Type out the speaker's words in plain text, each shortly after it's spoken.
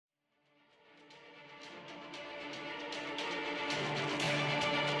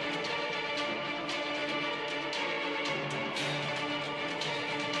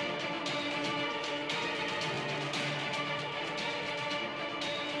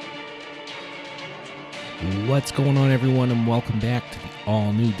What's going on, everyone, and welcome back to the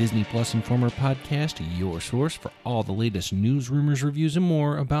all-new Disney Plus Informer podcast, your source for all the latest news, rumors, reviews, and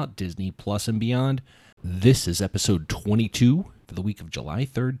more about Disney Plus and beyond. This is episode 22 for the week of July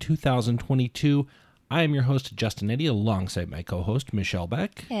 3rd, 2022. I am your host, Justin Eddy, alongside my co-host, Michelle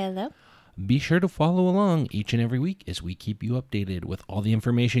Beck. Hello. Be sure to follow along each and every week as we keep you updated with all the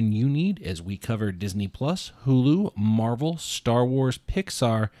information you need as we cover Disney Plus, Hulu, Marvel, Star Wars,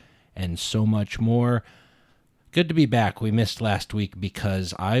 Pixar, and so much more. Good to be back. We missed last week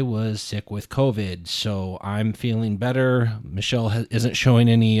because I was sick with COVID, so I'm feeling better. Michelle isn't showing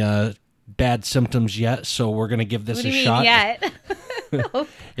any bad symptoms yet, so we're gonna give this a shot. Yet?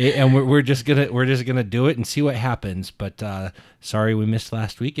 And we're just gonna do it and see what happens. But sorry we missed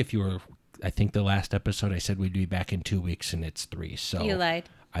last week. If you were, I think the last episode I said we'd be back in 2 weeks, and it's 3. So You lied.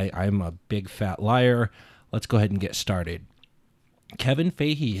 I'm a big fat liar. Let's go ahead and get started. Kevin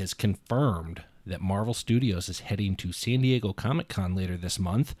Feige has confirmed that Marvel Studios is heading to San Diego Comic-Con later this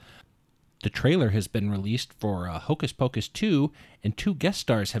month. The trailer has been released for Hocus Pocus 2, and 2 guest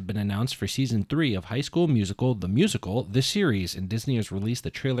stars have been announced for Season 3 of High School Musical, the series, and Disney has released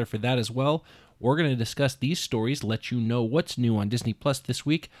the trailer for that as well. We're going to discuss these stories, let you know what's new on Disney Plus this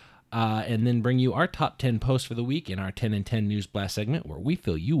week, and then bring you our top 10 posts for the week in our 10 and 10 News Blast segment, where we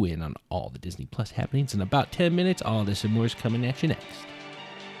fill you in on all the Disney Plus happenings in about 10 minutes. All this and more is coming at you next.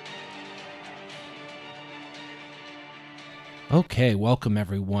 Okay, welcome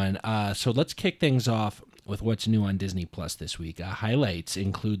everyone. So let's kick things off with what's new on Disney Plus this week. Highlights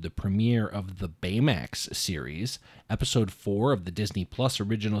include the premiere of the Baymax series. Episode 4 of the Disney Plus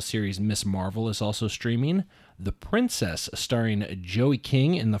original series Ms. Marvel is also streaming. The Princess, starring Joey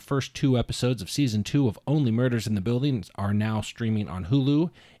King in the first 2 episodes of Season 2 of Only Murders in the Building, are now streaming on Hulu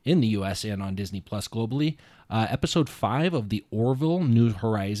in the US and on Disney Plus globally. Episode 5 of The Orville New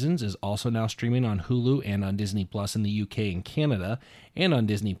Horizons is also now streaming on Hulu and on Disney Plus in the UK and Canada, and on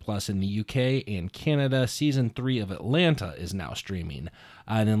Disney Plus in the UK and Canada. Season 3 of Atlanta is now streaming.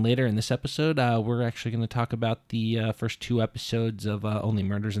 And then later in this episode, we're actually going to talk about the first 2 episodes of Only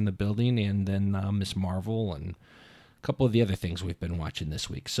Murders in the Building, and then Ms. Marvel, and a couple of the other things we've been watching this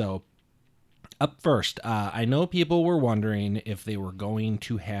week. So, up first, I know people were wondering if they were going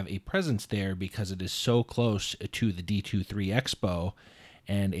to have a presence there because it is so close to the D23 Expo,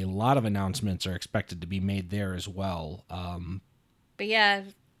 and a lot of announcements are expected to be made there as well. But yeah,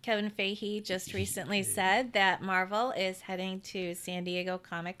 Kevin Feige just recently said that Marvel is heading to San Diego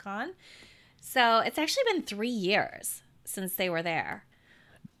Comic-Con. So it's actually been 3 years since they were there.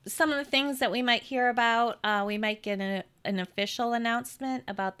 Some of the things that we might hear about, we might get an official announcement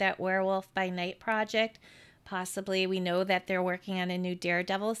about that Werewolf by Night project. Possibly we know that they're working on a new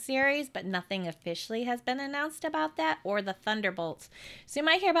Daredevil series, but nothing officially has been announced about that, or the Thunderbolts. So you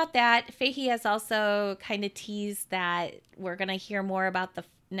might hear about that. Feige has also kind of teased that we're going to hear more about the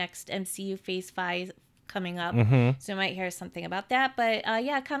next MCU Phase 5 coming up. So you might hear something about that. But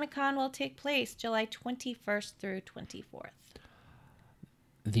yeah, Comic-Con will take place July 21st through 24th.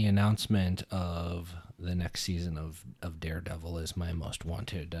 The announcement of the next season of Daredevil is my most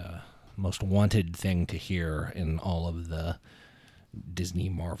wanted thing to hear in all of the Disney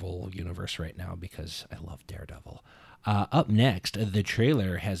Marvel universe right now, because I love Daredevil. Up next, the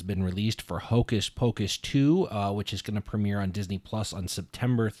trailer has been released for Hocus Pocus 2, which is going to premiere on Disney Plus on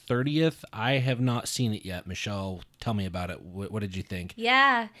September 30th. I have not seen it yet. Michelle, tell me about it. What did you think?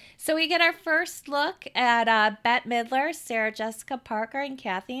 Yeah. So we get our first look at Bette Midler, Sarah Jessica Parker, and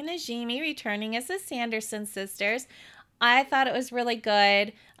Kathy Najimy returning as the Sanderson sisters. I thought it was really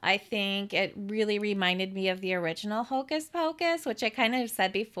good. I think it really reminded me of the original Hocus Pocus, which I kind of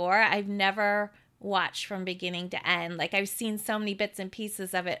said before. I've never watched from beginning to end. Like, I've seen so many bits and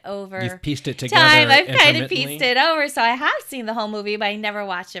pieces of it over You've pieced it together time. I've kind of pieced it over. So I have seen the whole movie, but I never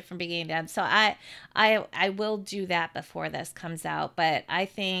watched it from beginning to end. So I will do that before this comes out. But I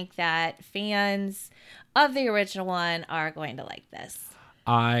think that fans of the original one are going to like this.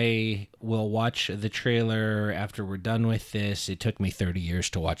 I will watch the trailer after we're done with this. It took me 30 years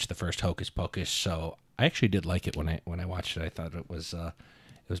to watch the first Hocus Pocus, so I actually did like it when I watched it. I thought it was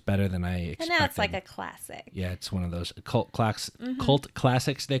better than I expected. And now it's like a classic. Yeah, it's one of those cult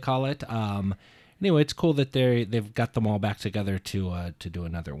classics, they call it. Anyway, it's cool that they've got them all back together to do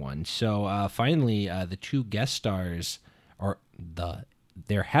another one. So finally, the 2 guest stars,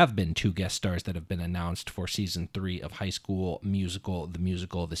 there have been 2 guest stars that have been announced for Season 3 of High School Musical,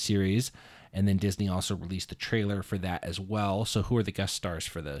 the series. And then Disney also released the trailer for that as well. So who are the guest stars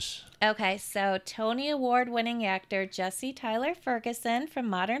for this? Okay, so Tony Award-winning actor Jesse Tyler Ferguson from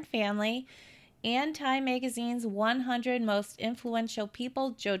Modern Family and Time Magazine's 100 Most Influential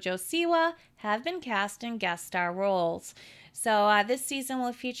People, JoJo Siwa, have been cast in guest star roles. So this season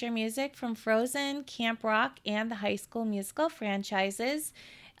will feature music from Frozen, Camp Rock, and the High School Musical franchises.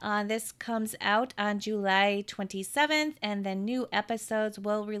 This comes out on July 27th, and the new episodes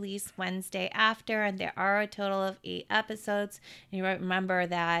will release Wednesday after, and there are a total of 8 episodes. And you remember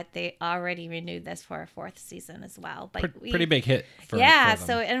that they already renewed this for a 4th season as well. But pretty big hit for them.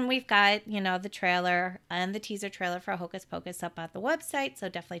 So, and we've got, the trailer and the teaser trailer for Hocus Pocus up at the website, so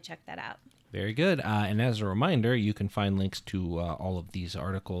definitely check that out. Very good. And as a reminder, you can find links to all of these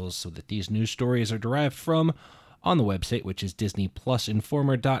articles so that these news stories are derived from on the website, which is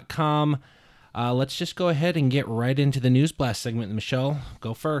DisneyPlusInformer.com. Let's just go ahead and get right into the News Blast segment. Michelle,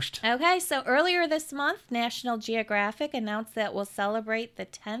 go first. Okay, so earlier this month, National Geographic announced that we'll celebrate the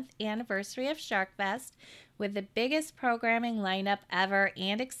 10th anniversary of SharkFest with the biggest programming lineup ever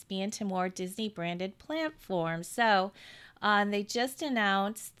and expand to more Disney-branded platforms. So they just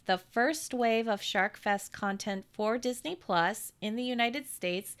announced the first wave of SharkFest content for Disney Plus in the United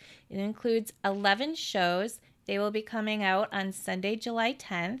States. It includes 11 shows. They will be coming out on Sunday, July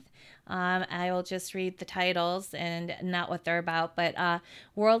 10th. I will just read the titles and not what they're about, but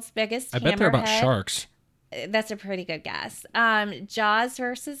World's Biggest Hammerhead. I bet they're about sharks. That's a pretty good guess. Jaws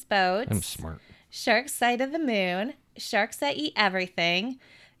versus Boats. I'm smart. Shark Side of the Moon. Sharks That Eat Everything.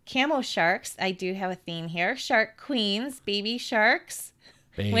 Camo Sharks. I do have a theme here. Shark Queens. Baby Sharks.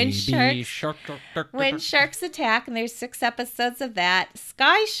 When Sharks Attack, and there's 6 episodes of that.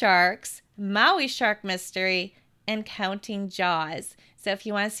 Sky Sharks. Maui Shark Mystery, and Counting Jaws. So if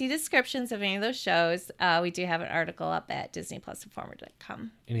you want to see descriptions of any of those shows, we do have an article up at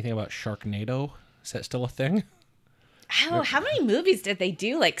DisneyPlusInformer.com. Anything about Sharknado? Is that still a thing? Oh, how many movies did they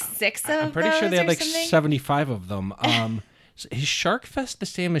do? Like 6 of those? I'm pretty sure they had like something? 75 of them. Is SharkFest the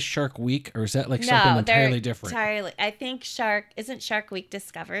same as Shark Week, or is that like something entirely different? Entirely. I think isn't Shark Week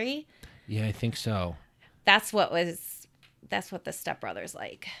Discovery? Yeah, I think so. That's what the Step Brothers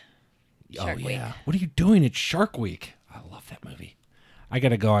like. Shark Week. What are you doing at Shark Week? I love that movie. I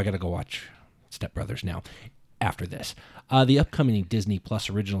gotta go watch Step Brothers now. After this, the upcoming Disney Plus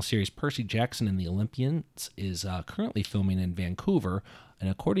original series Percy Jackson and the Olympians is currently filming in Vancouver, and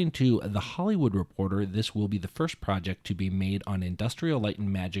according to The Hollywood Reporter, this will be the first project to be made on Industrial Light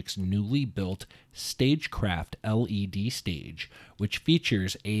and Magic's newly built Stagecraft LED stage, which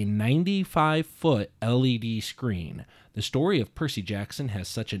features a 95-foot LED screen. The story of Percy Jackson has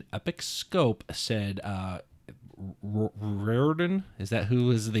such an epic scope, said Reardon, is that who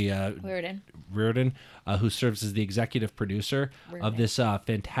is the Reardon, who serves as the executive producer of this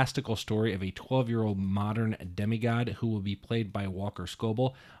fantastical story of a 12-year-old modern demigod who will be played by Walker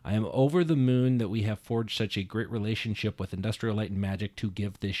Scobell. I am over the moon that we have forged such a great relationship with Industrial Light and Magic to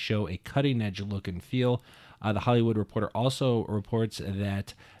give this show a cutting-edge look and feel. The Hollywood Reporter also reports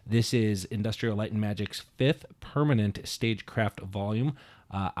that this is Industrial Light and Magic's 5th permanent stagecraft volume.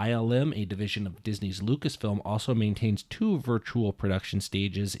 ILM, a division of Disney's Lucasfilm, also maintains 2 virtual production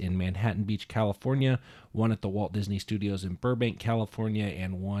stages in Manhattan Beach, California, one at the Walt Disney Studios in Burbank, California,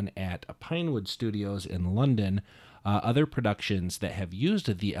 and one at Pinewood Studios in London. Other productions that have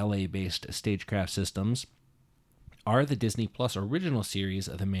used the LA-based stagecraft systems are the Disney Plus original series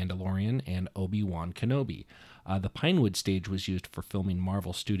The Mandalorian and Obi-Wan Kenobi. The Pinewood stage was used for filming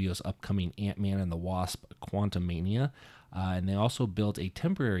Marvel Studios' upcoming Ant-Man and the Wasp: Quantumania, and they also built a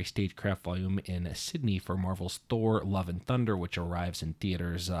temporary stagecraft volume in Sydney for Marvel's Thor: Love and Thunder, which arrives in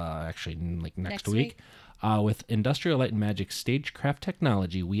theaters actually like next week. With Industrial Light and Magic's stagecraft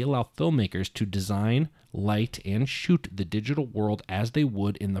technology, we allow filmmakers to design, light, and shoot the digital world as they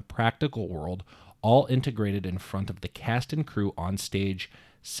would in the practical world, all integrated in front of the cast and crew on stage,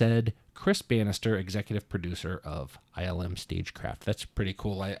 said Chris Bannister, executive producer of ILM Stagecraft. That's pretty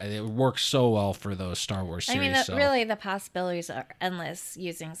cool. It works so well for those Star Wars series. Really, the possibilities are endless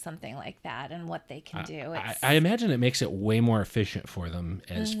using something like that and what they can do. I imagine it makes it way more efficient for them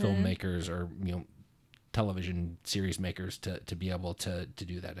as filmmakers or television series makers to be able to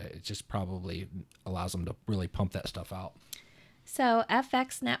do that. It just probably allows them to really pump that stuff out. So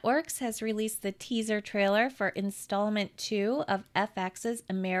FX Networks has released the teaser trailer for installment 2 of FX's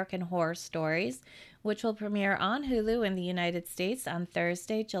American Horror Stories, which will premiere on Hulu in the United States on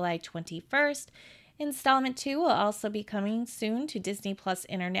Thursday, July 21st. Installment 2 will also be coming soon to Disney Plus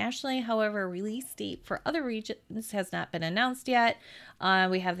internationally. However, release date for other regions has not been announced yet.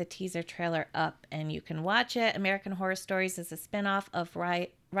 We have the teaser trailer up and you can watch it. American Horror Stories is a spinoff of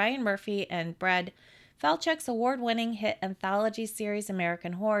Ryan Murphy and Brad Falchuk's award-winning hit anthology series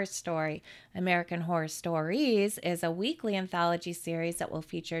American Horror Story. American Horror Stories is a weekly anthology series that will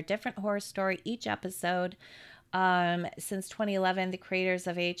feature a different horror story each episode. Since 2011, the creators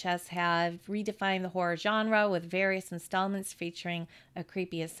of AHS have redefined the horror genre with various installments featuring a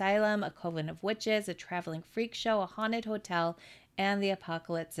creepy asylum, a coven of witches, a traveling freak show, a haunted hotel, and the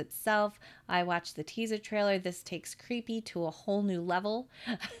apocalypse itself. I watched the teaser trailer. This takes creepy to a whole new level.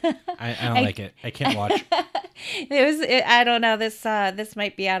 I don't like it. I can't watch. I don't know. This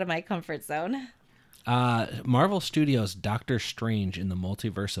might be out of my comfort zone. Marvel Studios' Doctor Strange in the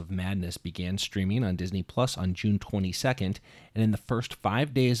Multiverse of Madness began streaming on Disney Plus on June 22nd, and in the first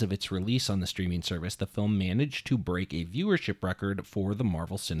 5 days of its release on the streaming service, the film managed to break a viewership record for the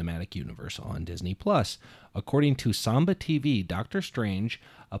Marvel Cinematic Universe on Disney Plus. According to Samba TV, Doctor Strange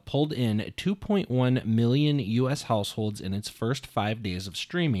pulled in 2.1 million U.S. households in its first 5 days of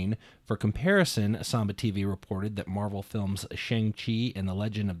streaming. For comparison, Samba TV reported that Marvel films Shang-Chi and the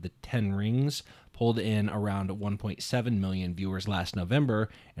Legend of the Ten Rings pulled in around 1.7 million viewers last November,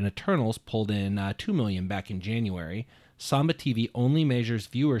 and Eternals pulled in 2 million back in January. Samba TV only measures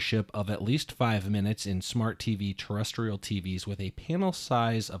viewership of at least 5 minutes in smart TV terrestrial TVs with a panel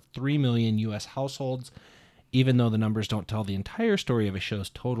size of 3 million U.S. households. Even though the numbers don't tell the entire story of a show's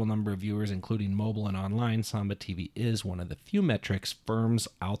total number of viewers, including mobile and online, Samba TV is one of the few metrics firms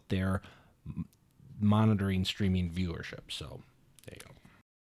out there monitoring streaming viewership. So, there you go.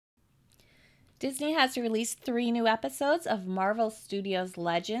 Disney has released 3 new episodes of Marvel Studios'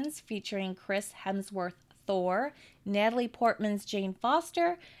 Legends featuring Chris Hemsworth Thor, Natalie Portman's Jane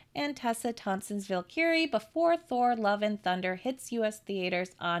Foster, and Tessa Thompson's Valkyrie before Thor Love and Thunder hits U.S.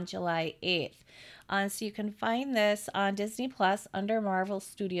 theaters on July 8th. So you can find this on Disney Plus under Marvel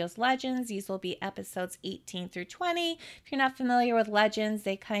Studios Legends. These will be episodes 18 through 20. If you're not familiar with Legends,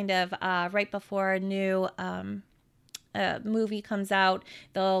 they kind of, right before a new movie comes out,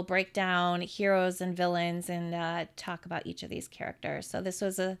 they'll break down heroes and villains and talk about each of these characters. So this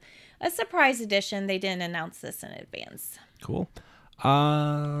was a surprise edition. They didn't announce this in advance. Cool.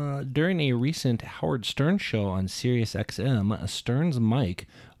 During a recent Howard Stern show on SiriusXM, Stern's mic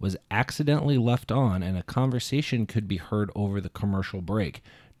was accidentally left on and a conversation could be heard over the commercial break.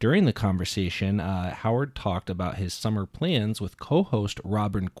 During the conversation, Howard talked about his summer plans with co-host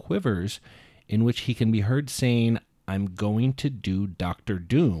Robin Quivers, in which he can be heard saying, "I'm going to do Dr.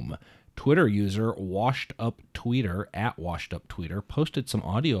 Doom." Twitter user WashedUpTweeter @WashedUpTweeter posted some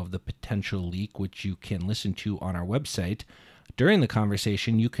audio of the potential leak, which you can listen to on our website. During the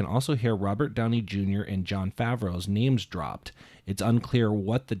conversation, you can also hear Robert Downey Jr. and Jon Favreau's names dropped. It's unclear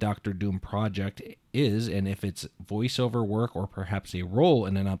what the Doctor Doom project is and if it's voiceover work or perhaps a role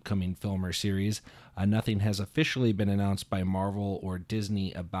in an upcoming film or series. Nothing has officially been announced by Marvel or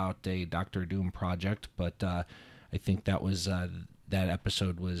Disney about a Doctor Doom project, but I think that was that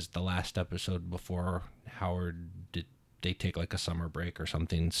episode was the last episode before Howard did. They take like a summer break or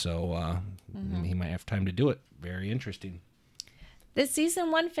something, so he might have time to do it. Very interesting. The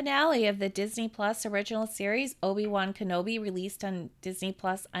season 1 finale of the Disney Plus original series Obi-Wan Kenobi released on Disney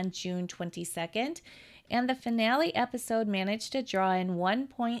Plus on June 22nd, and the finale episode managed to draw in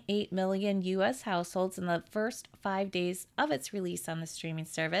 1.8 million U.S. households in the first 5 days of its release on the streaming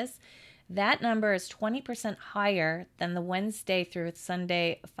service. That number is 20% higher than the Wednesday through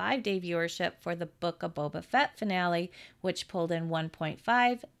Sunday 5-day viewership for the Book of Boba Fett finale, which pulled in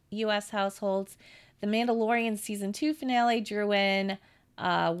 1.5 U.S. households. The Mandalorian Season 2 finale drew in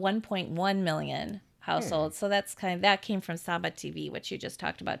 1.1 million households. So that came from Samba TV, which you just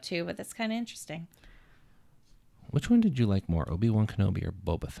talked about too, but that's kind of interesting. Which one did you like more, Obi-Wan Kenobi or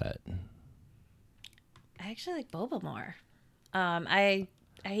Boba Fett? I actually like Boba more. I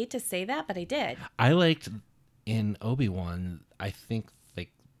hate to say that, but I did. I liked in Obi-Wan, I think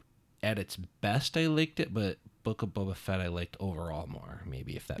like at its best I liked it, but Book of Boba Fett I liked overall more,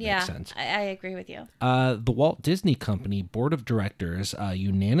 maybe, if that makes sense. I agree with you. The Walt Disney Company Board of Directors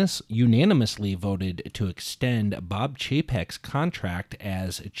unanimously voted to extend Bob Chapek's contract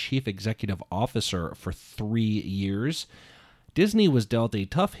as Chief Executive Officer for 3 years. Disney was dealt a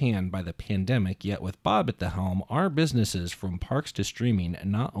tough hand by the pandemic, yet with Bob at the helm, our businesses from parks to streaming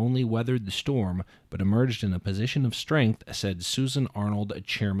not only weathered the storm, but emerged in a position of strength, said Susan Arnold,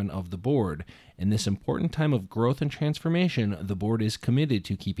 chairman of the board. In this important time of growth and transformation, the board is committed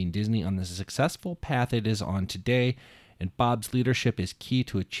to keeping Disney on the successful path it is on today, and Bob's leadership is key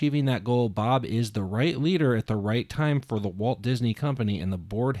to achieving that goal. Bob is the right leader at the right time for the Walt Disney Company, and the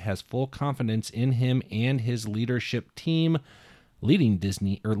board has full confidence in him and his leadership team. Leading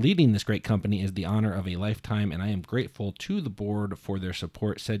this great company is the honor of a lifetime, and I am grateful to the board for their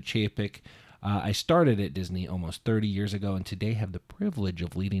support, said Chapek. I started at Disney almost 30 years ago and today have the privilege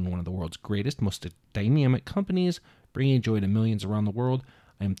of leading one of the world's greatest, most dynamic companies, bringing joy to millions around the world.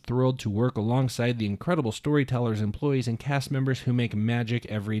 I am thrilled to work alongside the incredible storytellers, employees, and cast members who make magic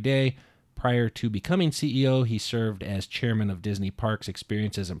every day. Prior to becoming CEO, he served as chairman of Disney Parks,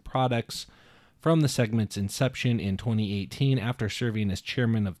 Experiences, and Products from the segment's inception in 2018, after serving as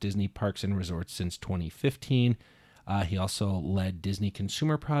chairman of Disney Parks and Resorts since 2015. He also led Disney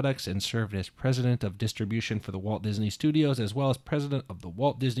Consumer Products and served as president of distribution for the Walt Disney Studios, as well as president of the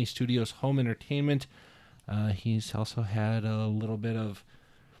Walt Disney Studios Home Entertainment. He's also had a little bit of,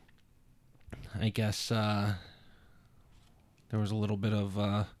 I guess, there was a little bit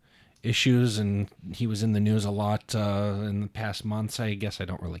of issues, and he was in the news a lot in the past months. I guess I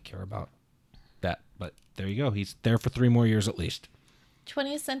don't really care about that, but there you go. He's there for 3 more years at least.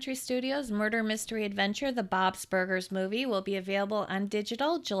 20th Century Studios' Murder Mystery Adventure, the Bob's Burgers movie, will be available on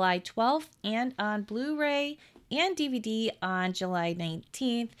digital July 12th and on Blu-ray and DVD on July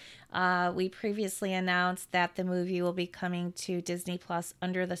 19th. We previously announced that the movie will be coming to Disney Plus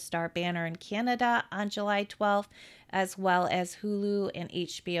under the Star banner in Canada on July 12th, as well as Hulu and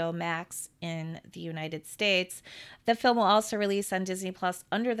HBO Max in the United States. The film will also release on Disney Plus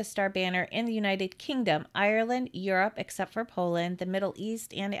under the Star banner in the United Kingdom, Ireland, Europe, except for Poland, the Middle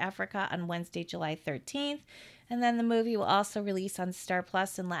East, and Africa on Wednesday, July 13th. And then the movie will also release on Star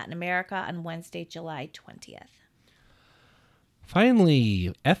Plus in Latin America on Wednesday, July 20th.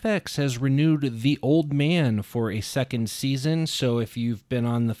 Finally, FX has renewed The Old Man for a second season, so if you've been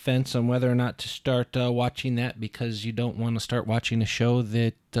on the fence on whether or not to start watching that because you don't want to start watching a show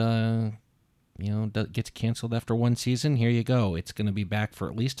that gets canceled after one season, here you go. It's going to be back for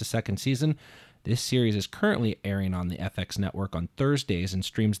at least a second season. This series is currently airing on the FX network on Thursdays and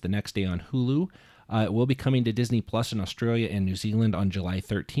streams the next day on Hulu. It will be coming to Disney Plus in Australia and New Zealand on July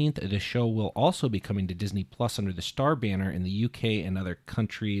 13th. The show will also be coming to Disney Plus under the Star banner in the UK and other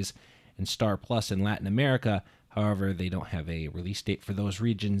countries, and Star Plus in Latin America. However, they don't have a release date for those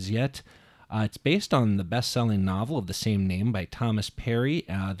regions yet. It's based on the best-selling novel of the same name by Thomas Perry.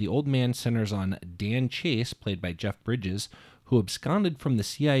 The Old Man centers on Dan Chase, played by Jeff Bridges, who absconded from the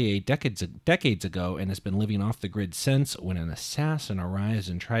CIA decades ago and has been living off the grid since. When an assassin arrives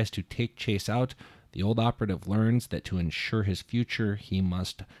and tries to take Chase out, the old operative learns that to ensure his future, he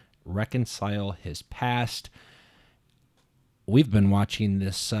must reconcile his past. We've been watching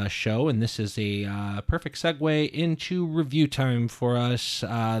this show, and this is a perfect segue into review time for us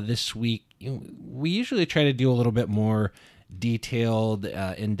this week. We usually try to do a little bit more detailed,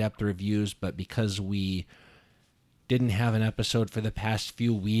 in-depth reviews, but because we didn't have an episode for the past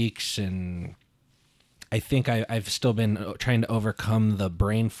few weeks, and I think I've still been trying to overcome the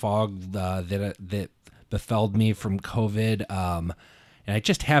brain fog that befell me from COVID, and I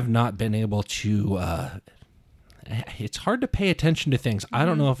just have not been able to. It's hard to pay attention to things. I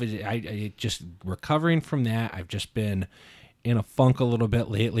don't know if I just recovering from that. I've just been in a funk a little bit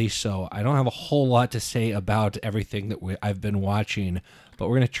lately, so I don't have a whole lot to say about everything that I've been watching. But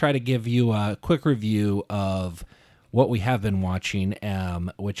we're going to try to give you a quick review of what we have been watching,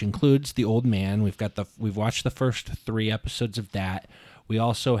 which includes The Old Man. We've watched the first 3 episodes of that. We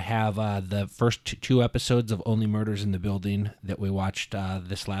also have the first 2 episodes of Only Murders in the Building that we watched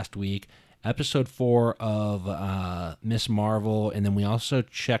this last week. Episode 4 of Miss Marvel, and then we also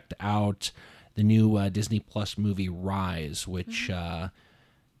checked out the new Disney Plus movie Rise, which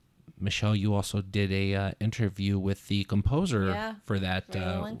Michelle, you also did a interview with the composer for that.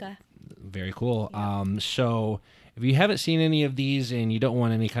 Very cool. Yeah. So if you haven't seen any of these and you don't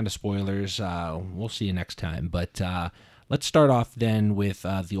want any kind of spoilers, we'll see you next time. But let's start off then with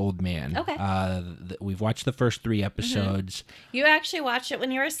The Old Man. Okay. We've watched the first 3 episodes. Mm-hmm. You actually watched it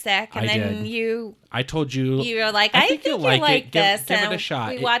when you were sick, and I told you. You were like, I think you like this. Give it a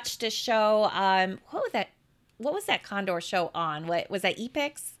shot. We watched a show. What was that? What was that Condor show on? What was that?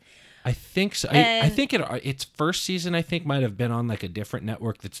 Epix? I think so. I think its first season, I think, might have been on like a different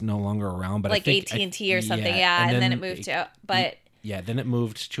network that's no longer around, but like AT&T or something. Yeah, and then it moved to. But then it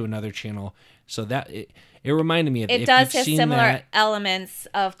moved to another channel. So that it reminded me of it. Does have similar elements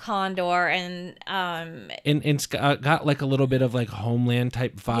of Condor, and it's got like a little bit of like Homeland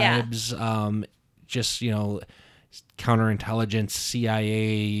type vibes. Yeah. Just counterintelligence,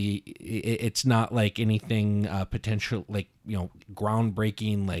 CIA. It's not like anything potential, like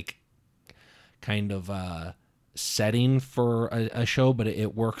groundbreaking, like kind of setting for a show, but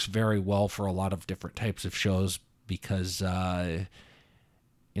it works very well for a lot of different types of shows because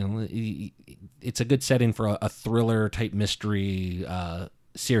it's a good setting for a thriller type mystery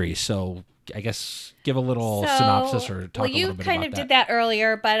series. So I guess give a little synopsis or talk a little bit about that. Well, you kind of did that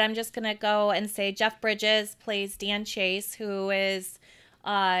earlier, but I'm just going to go and say Jeff Bridges plays Dan Chase, who is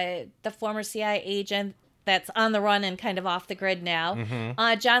the former CIA agent that's on the run and kind of off the grid now.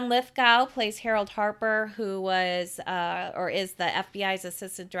 John Lithgow plays Harold Harper, who was or is the FBI's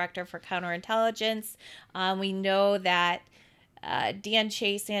assistant director for counterintelligence. We know that Dan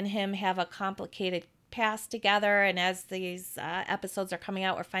Chase and him have a complicated past together, and as these episodes are coming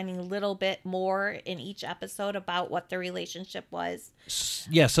out, we're finding a little bit more in each episode about what their relationship was.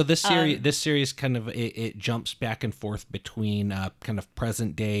 Yeah, so this series kind of it jumps back and forth between kind of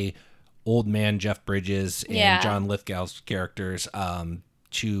present day old man Jeff Bridges and John Lithgow's characters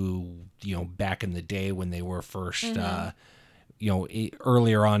to back in the day when they were first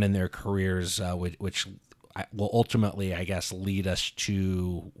earlier on in their careers, which will ultimately, I guess, lead us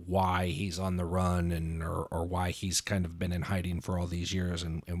to why he's on the run and or why he's kind of been in hiding for all these years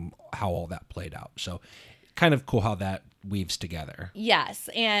and how all that played out. So kind of cool how that weaves together. Yes,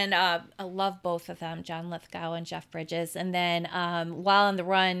 and I love both of them, John Lithgow and Jeff Bridges. And then while on the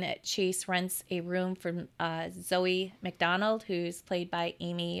run, Chase rents a room from Zoe McDonald, who's played by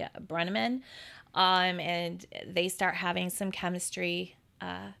Amy Brenneman, and they start having some chemistry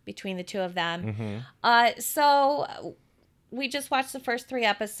between the two of them. So we just watched the first 3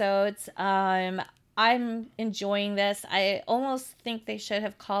 episodes. I'm enjoying this. I almost think they should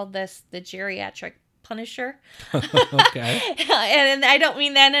have called this the geriatric Punisher. Okay. And I don't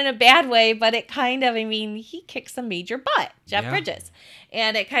mean that in a bad way, but it kind of, he kicks some major butt, Jeff Bridges.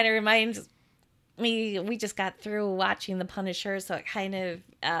 And it kind of reminds me, we just got through watching The Punisher, so it kind of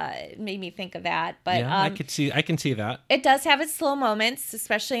made me think of that. But yeah, I can see that. It does have its slow moments,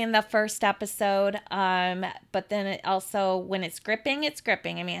 especially in the first episode. But then it also, when it's gripping, it's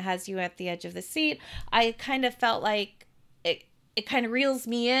gripping. It has you at the edge of the seat. I kind of felt like it kind of reels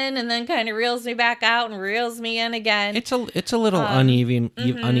me in and then kind of reels me back out and reels me in again. It's a little uneven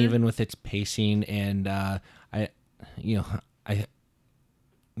with its pacing, and I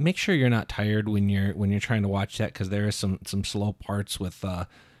make sure you're not tired when you're trying to watch that, because there is some slow parts with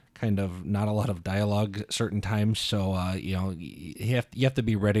kind of not a lot of dialogue certain times. So you have to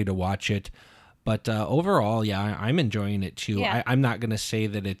be ready to watch it. But overall, yeah, I'm enjoying it too. Yeah. I'm not gonna say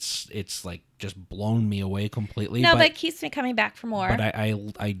that it's like just blown me away completely. No, but it keeps me coming back for more. But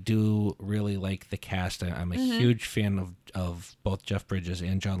I do really like the cast. I'm a huge fan of both Jeff Bridges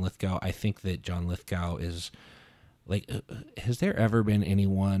and John Lithgow. I think that John Lithgow is like, has there ever been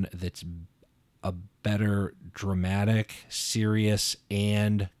anyone that's a better dramatic, serious,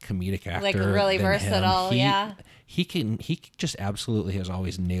 and comedic actor? Like really than versatile, him? yeah. He just absolutely has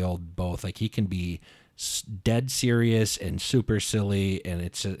always nailed both. Like, he can be dead serious and super silly, and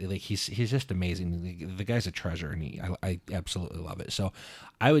it's like he's just amazing. The guy's a treasure, and I absolutely love it. So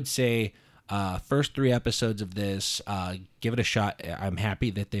I would say first 3 episodes of this, give it a shot. I'm happy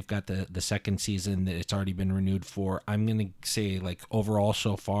that they've got the second season that it's already been renewed for. I'm gonna say, like, overall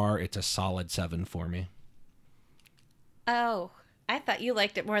so far it's a solid 7 for me. Oh, I thought you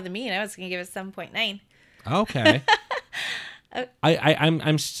liked it more than me, and I was gonna give it 7.9. Okay.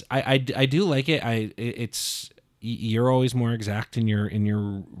 I do like it. It's you're always more exact in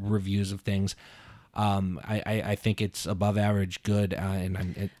your reviews of things. I think it's above average good,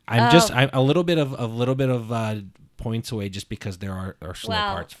 and I'm a little bit of points away just because there are slow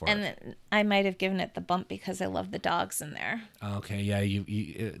parts for it. And I might have given it the bump because I love the dogs in there. Okay, yeah,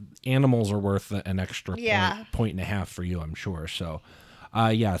 you animals are worth an extra point and a half for you, I'm sure. So,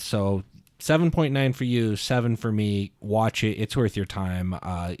 so 7.9 for you, 7 for me. Watch it; it's worth your time.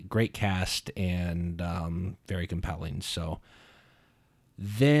 Great cast and very compelling. So.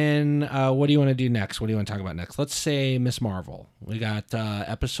 Then what do you want to do next? What do you want to talk about next? Let's say Miss Marvel. We got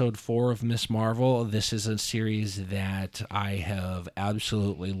episode 4 of Miss Marvel. This is a series that I have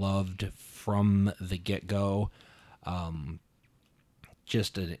absolutely loved from the get-go.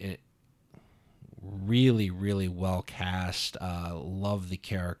 Just a really, really well cast. Love the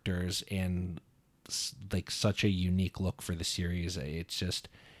characters, and like such a unique look for the series. It's just...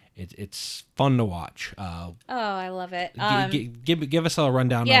 It's fun to watch. I love it. Give us a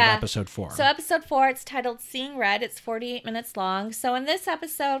rundown of episode 4. So episode 4, it's titled Seeing Red. It's 48 minutes long. So in this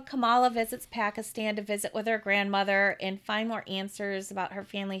episode, Kamala visits Pakistan to visit with her grandmother and find more answers about her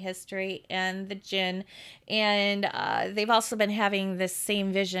family history and the jinn. And they've also been having this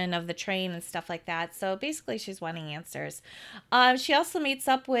same vision of the train and stuff like that. So basically, she's wanting answers. She also meets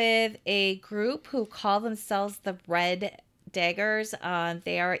up with a group who call themselves the Red Daggers.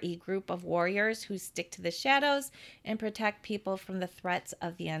 They are a group of warriors who stick to the shadows and protect people from the threats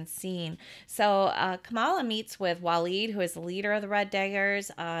of the unseen. So Kamala meets with Waleed, who is the leader of the Red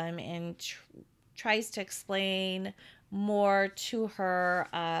Daggers, and tries to explain more to her,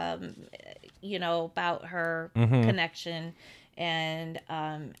 about her connection and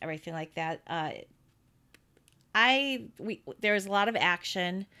everything like that. There's a lot of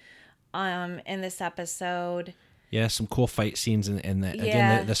action in this episode. Yeah, some cool fight scenes, and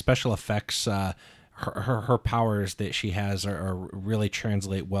again, the special effects, her powers that she has are really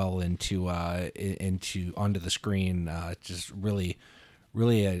translate well into onto the screen. Just really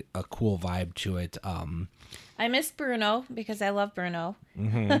a cool vibe to it. I missed Bruno because I love Bruno.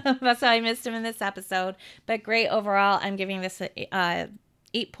 That's why I missed him in this episode. But great overall. I'm giving this a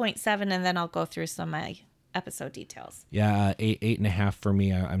 8.7, and then I'll go through some of my episode details. Yeah, 8.5 for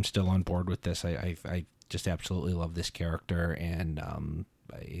me. I'm still on board with this. I just absolutely love this character, and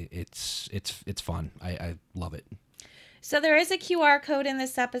it's fun. I love it. So there is a QR code in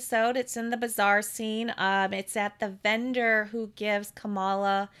this episode. It's in the bazaar scene. It's at the vendor who gives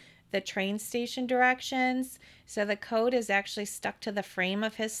Kamala the train station directions. So the code is actually stuck to the frame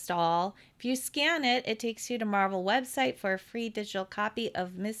of his stall. If you scan it, it takes you to Marvel website for a free digital copy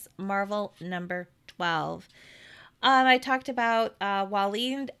of Miss Marvel number 12. I talked about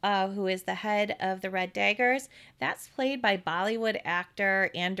Waleed, who is the head of the Red Daggers. That's played by Bollywood actor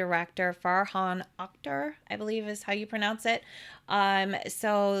and director Farhan Akhtar, I believe is how you pronounce it.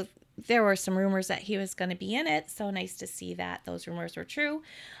 So there were some rumors that he was going to be in it. So nice to see that those rumors were true.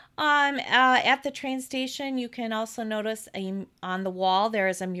 At the train station, you can also notice on the wall there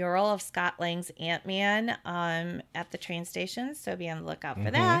is a mural of Scott Lang's Ant-Man at the train station, so be on the lookout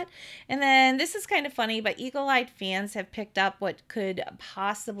for that. And then this is kind of funny, but eagle-eyed fans have picked up what could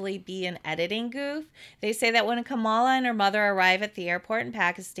possibly be an editing goof. They say that when Kamala and her mother arrive at the airport in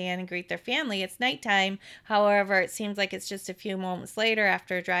Pakistan and greet their family, it's nighttime. However, it seems like it's just a few moments later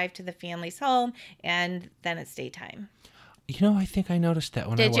after a drive to the family's home, and then it's daytime. I think I noticed that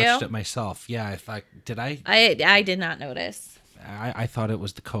when I watched it myself. Yeah, I thought, did I? I did not notice. I thought it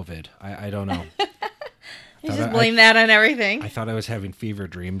was the COVID. I don't know. You just blame that on everything. I thought I was having fever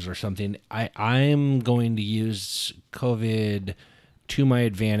dreams or something. I'm going to use COVID to my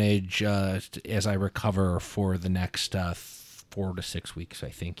advantage as I recover for the next 4 to 6 weeks, I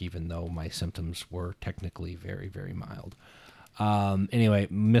think, even though my symptoms were technically very, very mild. Anyway,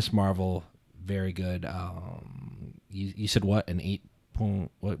 Miss Marvel, very good. You said what? An 8 point?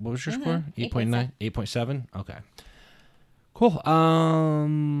 What was your score? 8.9? 8.7? Okay. Cool.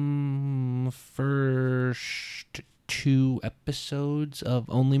 First 2 episodes of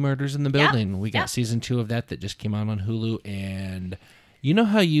Only Murders in the Building. We got season 2 of that just came out on Hulu, and you know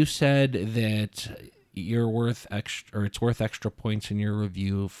how you said that you're worth extra, or it's worth extra points in your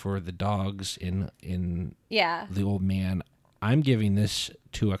review for the dogs in The Old Man. I'm giving this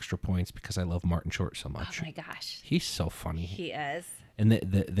 2 extra points because I love Martin Short so much. Oh my gosh, he's so funny. He is, and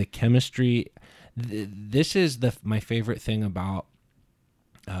the chemistry. This is my favorite thing about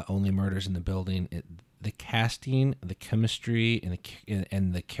Only Murders in the Building. The casting, the chemistry, and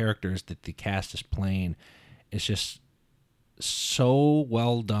the characters that the cast is playing is just so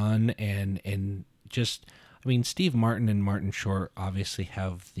well done, and just, I mean, Steve Martin and Martin Short obviously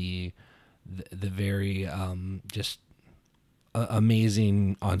have the very just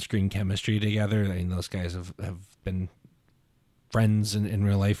amazing on-screen chemistry together. I mean, those guys have been friends in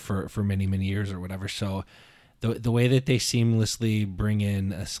real life for many, many years or whatever. So the way that they seamlessly bring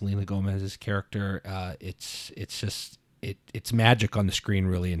in Selena Gomez's character, it's just it's magic on the screen,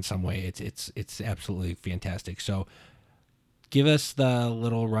 really, in some way. It's absolutely fantastic. So give us the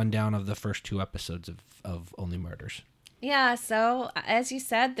little rundown of the first 2 episodes of Only Murders. Yeah, so as you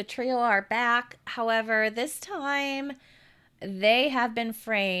said, the trio are back. However, this time they have been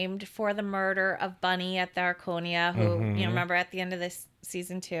framed for the murder of Bunny at the Arconia, who, remember at the end of this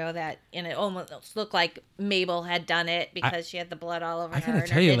season 2, that, and it almost looked like Mabel had done it because she had the blood all over her. I gotta and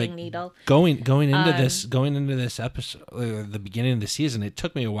tell her you, knitting needle. Going into this episode, the beginning of the season, it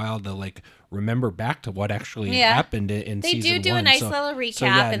took me a while to remember back to what actually happened in season 1. They do a nice little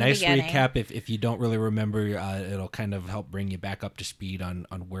recap in the beginning. Recap. If you don't really remember, it'll kind of help bring you back up to speed on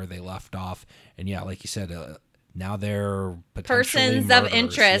where they left off. And yeah, like you said, now they're persons of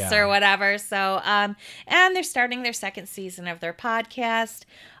interest or whatever. So, and they're starting their 2nd season of their podcast.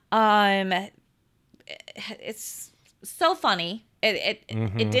 It's so funny. It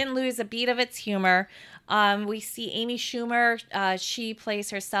didn't lose a beat of its humor. We see Amy Schumer. She plays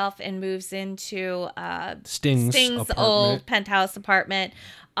herself and moves into Sting's old penthouse apartment.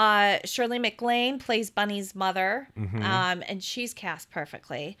 Shirley MacLaine plays Bunny's mother, and she's cast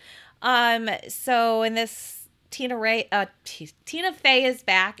perfectly. So in this, Tina Fey is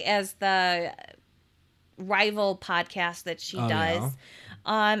back as the rival podcast that she does.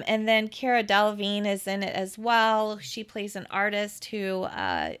 Yeah. And then Cara Delevingne is in it as well. She plays an artist who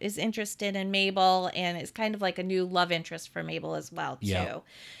is interested in Mabel and is kind of like a new love interest for Mabel as well, too. Yep.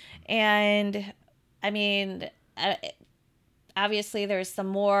 And, I mean, obviously there's some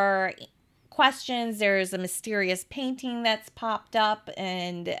more questions. There's a mysterious painting that's popped up,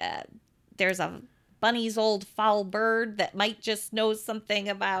 and there's a Bunny's old foul bird that might just know something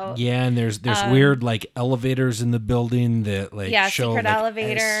about. Yeah, and there's weird like elevators in the building that like show secret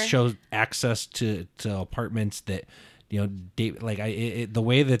elevator, show access to apartments that, you know, like the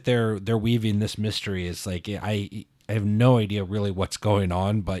way that they're weaving this mystery is like I have no idea really what's going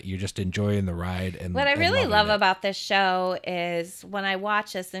on, but you're just enjoying the ride. And what I really love about this show is when I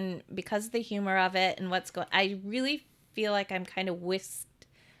watch this, and because of the humor of it and what's going, I really feel like I'm kind of whisked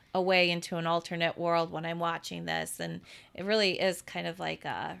away into an alternate world when I'm watching this, and it really is kind of like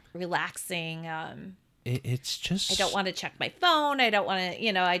a relaxing. It's just, I don't want to check my phone. I don't want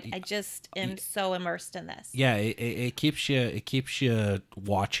to, I just am so immersed in this. Yeah, it keeps you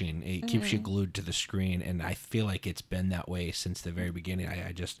watching. It keeps you glued to the screen, and I feel like it's been that way since the very beginning.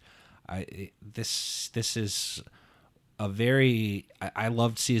 This is a very. I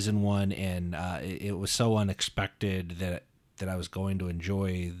loved season 1, and it was so unexpected that I was going to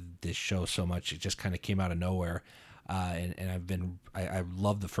enjoy this show so much. It just kind of came out of nowhere. And I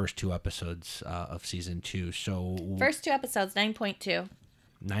love the first 2 episodes of season 2. So first 2 episodes, 9.2.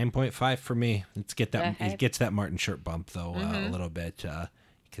 9.5 for me. It gets that Martin Short bump though, a little bit,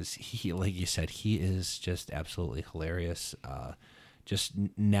 because he, like you said, he is just absolutely hilarious. Just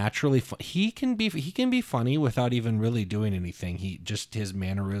naturally he can be funny without even really doing anything. His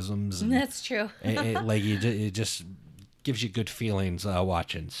mannerisms. And, that's true. it just gives you good feelings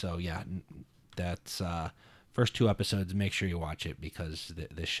watching. So yeah, that's first 2 episodes. Make sure you watch it because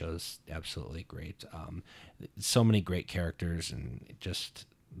this show's absolutely great. So many great characters and just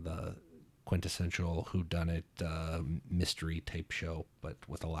the quintessential whodunit mystery type show, but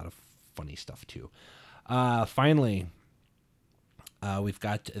with a lot of funny stuff too. Finally, we've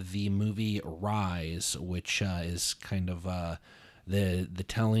got the movie Rise, which is kind of the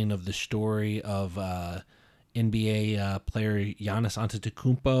telling of the story of NBA player Giannis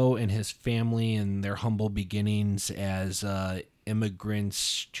Antetokounmpo and his family and their humble beginnings as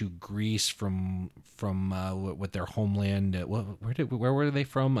immigrants to Greece from what their homeland. Where were they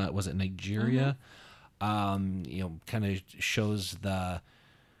from? Was it Nigeria? Kind of shows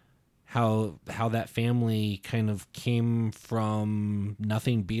how that family kind of came from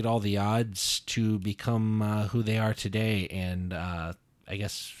nothing, beat all the odds to become who they are today. And I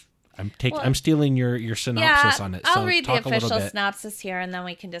guess I'm stealing your synopsis on it. I'll read the official synopsis here, and then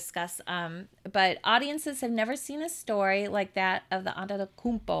we can discuss. But audiences have never seen a story like that of the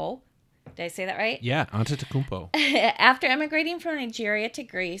Antetokounmpo. Did I say that right? Yeah, Antetokounmpo. After emigrating from Nigeria to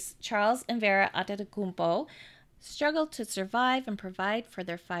Greece, Charles and Vera Antetokounmpo struggled to survive and provide for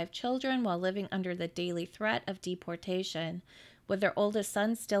their 5 children while living under the daily threat of deportation. With their oldest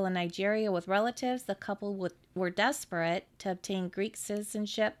son still in Nigeria with relatives, the couple were desperate to obtain Greek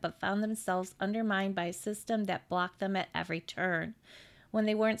citizenship but found themselves undermined by a system that blocked them at every turn. When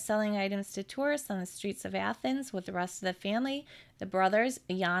they weren't selling items to tourists on the streets of Athens with the rest of the family, the brothers,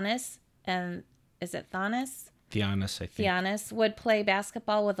 Giannis and, is it Thanos? Giannis, I think. Giannis would play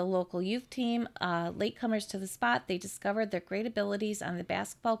basketball with a local youth team. Latecomers to the spot, they discovered their great abilities on the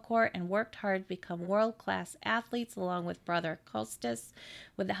basketball court and worked hard to become world-class athletes along with brother Kostas.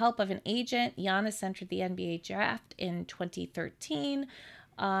 With the help of an agent, Giannis entered the NBA draft in 2013.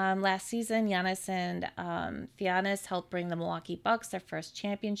 Last season, Giannis and Giannis helped bring the Milwaukee Bucks their first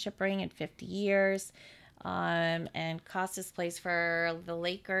championship ring in 50 years. And Kostas plays for the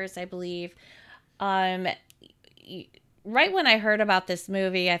Lakers, I believe. Right when I heard about this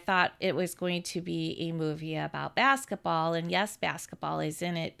movie, I thought it was going to be a movie about basketball. And yes, basketball is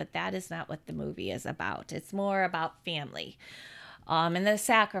in it, but that is not what the movie is about. It's more about family and the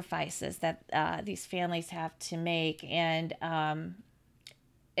sacrifices that these families have to make. And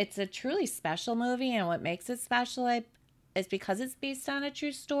it's a truly special movie. And what makes it special is because it's based on a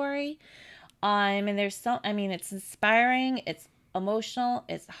true story. And it's inspiring. It's emotional.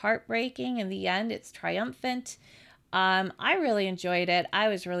 It's heartbreaking. In the end, it's triumphant. I really enjoyed it. I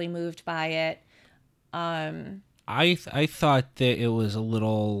was really moved by it. I thought that it was a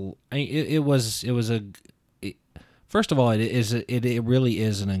little. First of all, it really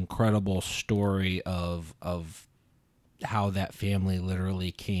is an incredible story of how that family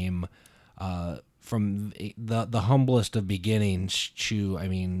literally came from the humblest of beginnings to, I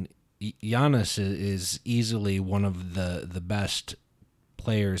mean, Giannis is easily one of the best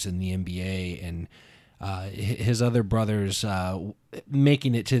players in the NBA, and his other brothers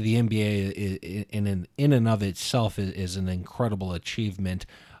making it to the NBA in and of itself is an incredible achievement.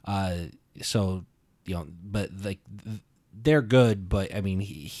 So, you know, but like they're good, but I mean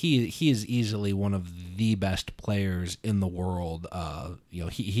he is easily one of the best players in the world. You know,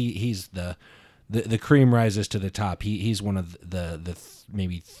 he's the cream rises to the top. He's one of the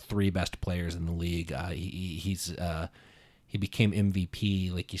maybe three best players in the league. He became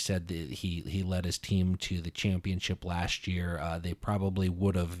MVP, like you said. He led his team to the championship last year. They probably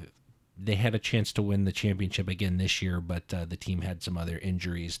would have. They had a chance to win the championship again this year, but the team had some other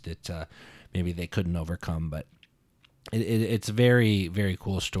injuries that maybe they couldn't overcome. But it's a very, very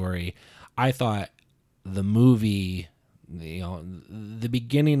cool story. I thought the movie, you know, the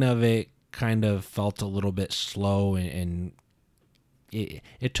beginning of it kind of felt a little bit slow, and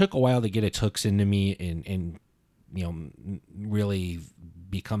it took a while to get its hooks into me and you know, really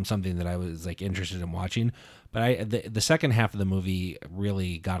become something that I was like interested in watching. But the second half of the movie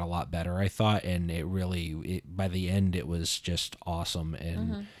really got a lot better, I thought, and by the end it was just awesome,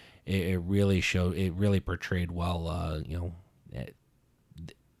 and it really portrayed well, you know,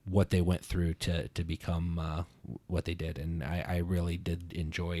 what they went through to become what they did, and I really did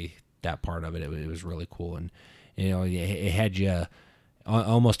enjoy that part of it. It was really cool, and you know, it had you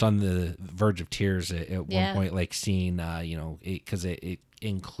almost on the verge of tears at one point, like seeing, you know, because it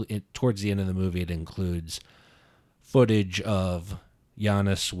towards the end of the movie, it includes footage of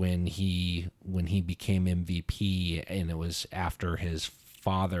Giannis when he became MVP, and it was after his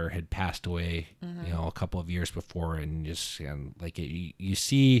father had passed away, you know, a couple of years before, and just like you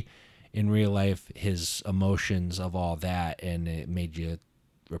see in real life his emotions of all that, and it made you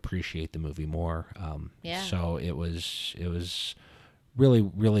appreciate the movie more. So it was really,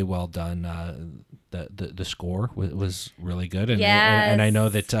 really well done. The score was really good, and and I know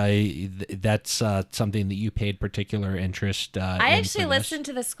that that's something that you paid particular interest. I actually listened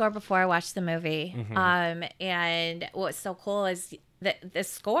to the score before I watched the movie, and what's so cool is the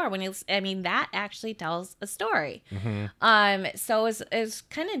score that actually tells a story. So it's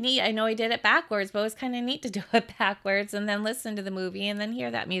kind of neat. I know he did it backwards, but it was kind of neat to do it backwards and then listen to the movie and then hear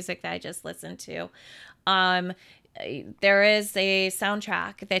that music that I just listened to. There is a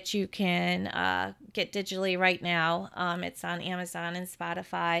soundtrack that you can get digitally right now. It's on Amazon and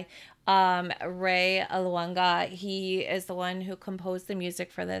Spotify. Ray Aluanga, he is the one who composed the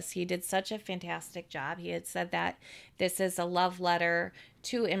music for this. He did such a fantastic job. He had said that this is a love letter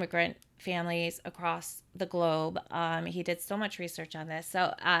to immigrant families across the globe. He did so much research on this.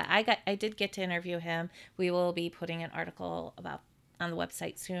 So I did get to interview him. We will be putting an article on the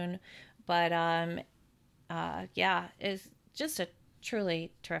website soon. But it's just a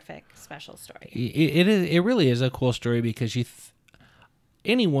truly terrific, special story. It really is a cool story because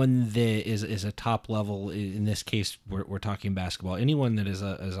anyone that is a top level, in this case we're talking basketball, anyone that is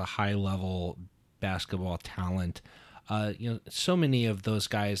a high level basketball talent, you know, so many of those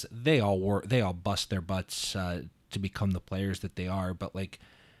guys, they all bust their butts to become the players that they are, but like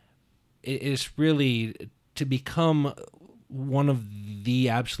it's really to become one of the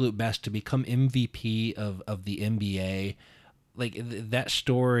absolute best, to become MVP of the NBA, like that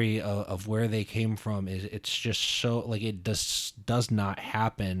story of where they came from it's just so, like, it does not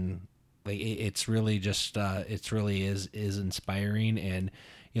happen. Like it's really just it's really is inspiring. And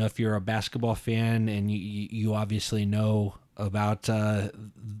you know, if you're a basketball fan and you obviously know about the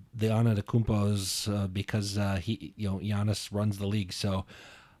Antetokounmpos because he, you know, Giannis runs the league, so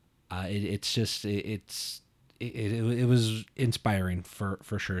it was inspiring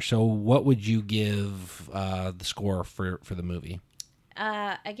for sure. So what would you give the score for the movie?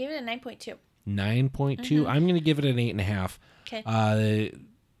 I gave it a 9.2. 9.2. I'm going to give it an 8.5. Okay.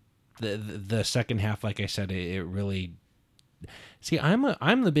 The second half, like I said, it really. See,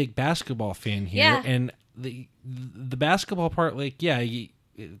 I'm the big basketball fan here, and the basketball part, like,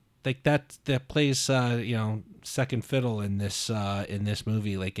 like that plays you know, second fiddle in this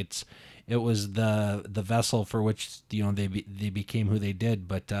movie. Like it was the vessel for which, you know, they became who they did,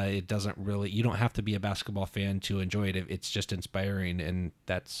 but it doesn't really, you don't have to be a basketball fan to enjoy it. It's just inspiring, and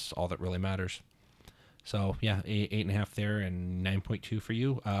that's all that really matters. So yeah, 8.5 there and 9.2 for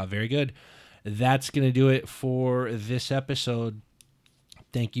you. Very good. That's gonna do it for this episode.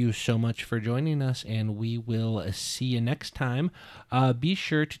 Thank you so much for joining us, and we will see you next time. Be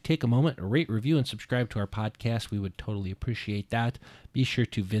sure to take a moment, rate, review, and subscribe to our podcast. We would totally appreciate that. Be sure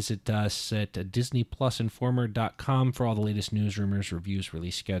to visit us at DisneyPlusInformer.com for all the latest news, rumors, reviews,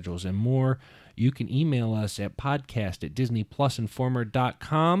 release schedules, and more. You can email us at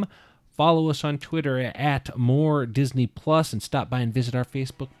podcast@DisneyPlusInformer.com. Follow us on Twitter at More Disney Plus, and stop by and visit our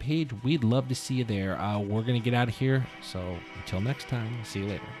Facebook page. We'd love to see you there. We're going to get out of here, so until next time, see you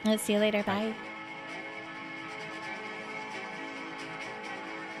later. Let's see you later. Bye.